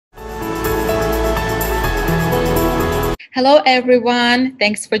Hello, everyone.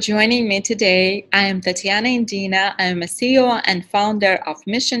 Thanks for joining me today. I am Tatiana Indina. I am a CEO and founder of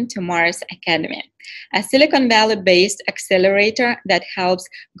Mission to Mars Academy, a Silicon Valley based accelerator that helps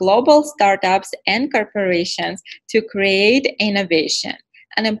global startups and corporations to create innovation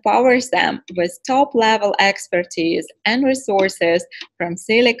and empowers them with top-level expertise and resources from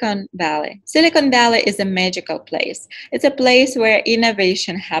Silicon Valley. Silicon Valley is a magical place. It's a place where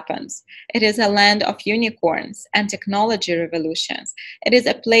innovation happens. It is a land of unicorns and technology revolutions. It is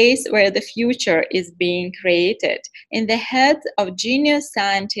a place where the future is being created in the heads of genius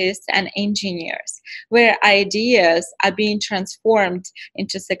scientists and engineers, where ideas are being transformed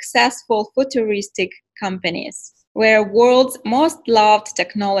into successful futuristic companies, where world's most loved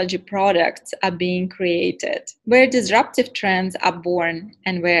technology products are being created, where disruptive trends are born,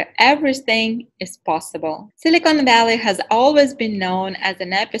 and where everything is possible. Silicon Valley has always been known as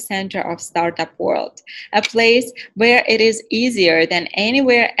an epicenter of startup world, a place where it is easier than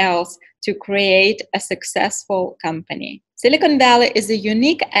anywhere else to create a successful company. Silicon Valley is a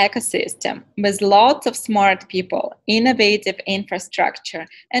unique ecosystem with lots of smart people, innovative infrastructure,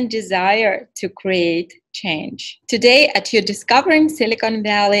 and desire to create change. Today at your Discovering Silicon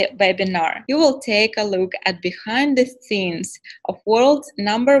Valley webinar, you will take a look at behind the scenes of world's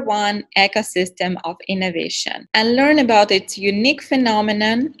 #1 ecosystem of innovation and learn about its unique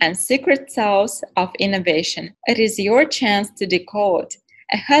phenomenon and secret sauce of innovation. It is your chance to decode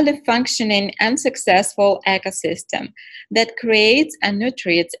a highly functioning and successful ecosystem that creates and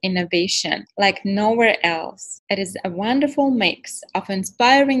nurtures innovation like nowhere else. It is a wonderful mix of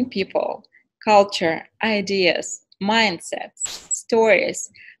inspiring people, culture, ideas, mindsets, stories,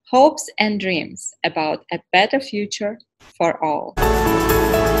 hopes, and dreams about a better future for all.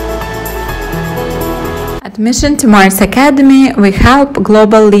 At Mission to Mars Academy, we help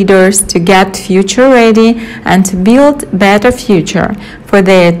global leaders to get future ready and to build better future for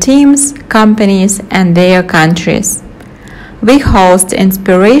their teams, companies, and their countries. We host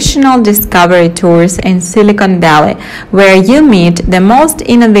inspirational discovery tours in Silicon Valley, where you meet the most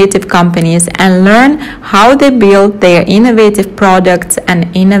innovative companies and learn how they build their innovative products and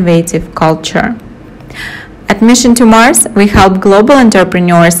innovative culture. At Mission to Mars, we help global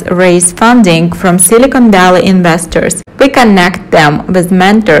entrepreneurs raise funding from Silicon Valley investors. We connect them with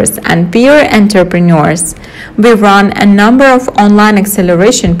mentors and peer entrepreneurs. We run a number of online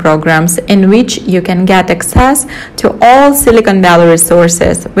acceleration programs in which you can get access to all Silicon Valley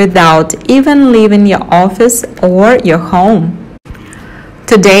resources without even leaving your office or your home.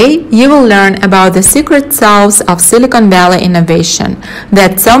 Today, you will learn about the secret sauce of Silicon Valley innovation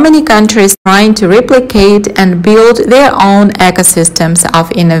that so many countries are trying to replicate and build their own ecosystems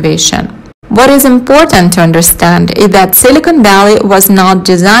of innovation. What is important to understand is that Silicon Valley was not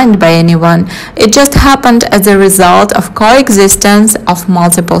designed by anyone. It just happened as a result of coexistence of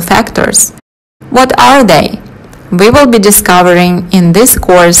multiple factors. What are they? We will be discovering in this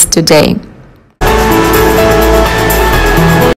course today.